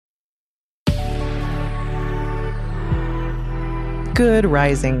Good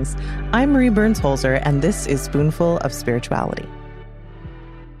Risings. I'm Marie Burns-Holzer, and this is Spoonful of Spirituality.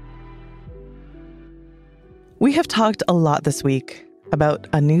 We have talked a lot this week about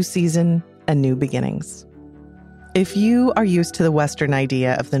a new season and new beginnings. If you are used to the Western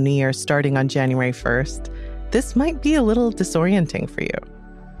idea of the new year starting on January 1st, this might be a little disorienting for you.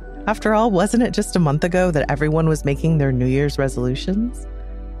 After all, wasn't it just a month ago that everyone was making their New Year's resolutions?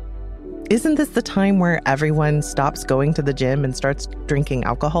 Isn't this the time where everyone stops going to the gym and starts drinking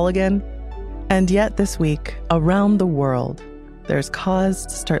alcohol again? And yet this week, around the world, there's cause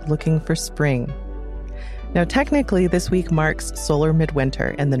to start looking for spring. Now, technically, this week marks solar midwinter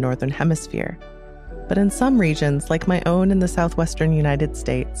in the Northern Hemisphere. But in some regions, like my own in the southwestern United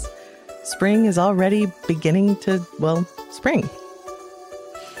States, spring is already beginning to, spring.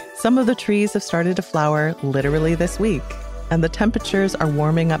 Some of the trees have started to flower literally this week, and the temperatures are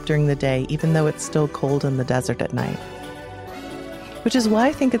warming up during the day, even though it's still cold in the desert at night. Which is why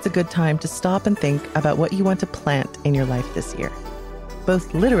I think it's a good time to stop and think about what you want to plant in your life this year,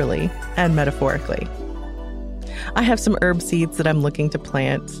 both literally and metaphorically. I have some herb seeds that I'm looking to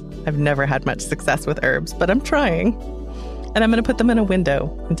plant. I've never had much success with herbs, but I'm trying. And I'm going to put them in a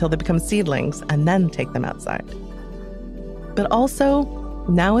window until they become seedlings and then take them outside. But also,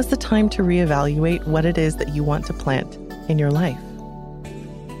 now is the time to reevaluate what it is that you want to plant in your life.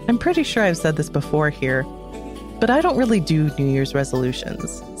 I'm pretty sure I've said this before here, but I don't really do New Year's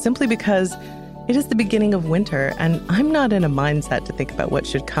resolutions, simply because it is the beginning of winter and I'm not in a mindset to think about what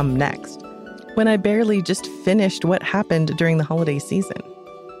should come next, when I barely just finished what happened during the holiday season.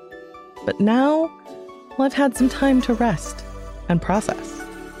 But now, I've had some time to rest and process.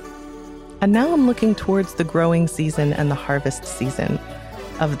 And now I'm looking towards the growing season and the harvest season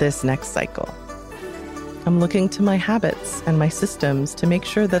of this next cycle. I'm looking to my habits and my systems to make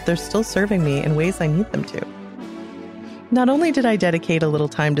sure that they're still serving me in ways I need them to. Not only did I dedicate a little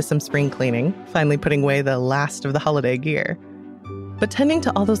time to some spring cleaning, finally putting away the last of the holiday gear, but tending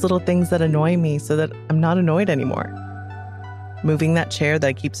to all those little things that annoy me so that I'm not annoyed anymore. Moving that chair that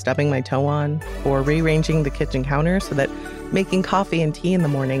I keep stubbing my toe on, or rearranging the kitchen counter so that making coffee and tea in the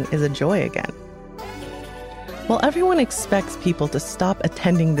morning is a joy again. While everyone expects people to stop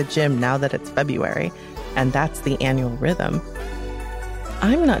attending the gym now that it's February, and that's the annual rhythm,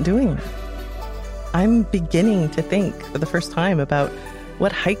 I'm not doing that. I'm beginning to think for the first time about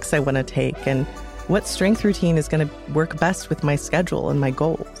what hikes I want to take and what strength routine is going to work best with my schedule and my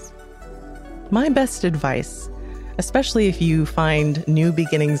goals. My best advice, especially if you find new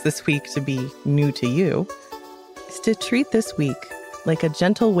beginnings this week to be new to you, is to treat this week like a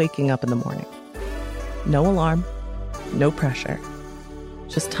gentle waking up in the morning. No alarm, no pressure,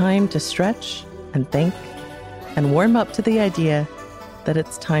 just time to stretch and think and warm up to the idea that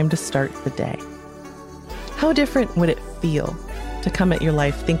it's time to start the day. How different would it feel to come at your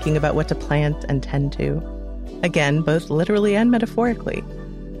life thinking about what to plant and tend to? Again, both literally and metaphorically.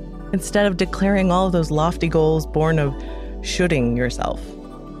 Instead of declaring all of those lofty goals born of shoulding yourself.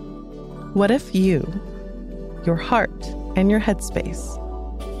 What if you, your heart, and your headspace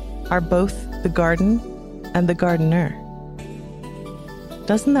are both the garden and the gardener?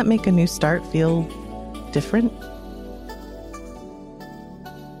 Doesn't that make a new start feel different?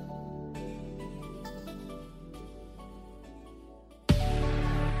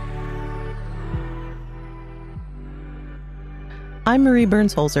 I'm Marie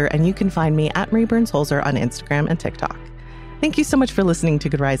Burns-Holzer, and you can find me at Marie Burns-Holzer on Instagram and TikTok. Thank you so much for listening to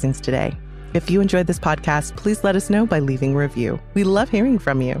Good Risings today. If you enjoyed this podcast, please let us know by leaving a review. We love hearing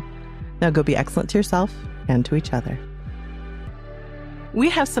from you. Now go be excellent to yourself and to each other. We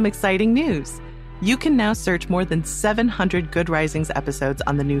have some exciting news. You can now search more than 700 Good Risings episodes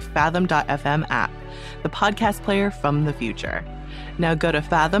on the new Fathom.fm app, the podcast player from the future. Now go to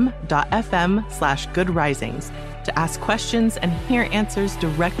fathom.fm/Good Risings to ask questions and hear answers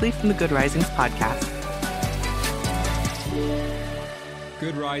directly from the Good Risings podcast.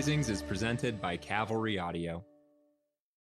 Good Risings is presented by Cavalry Audio.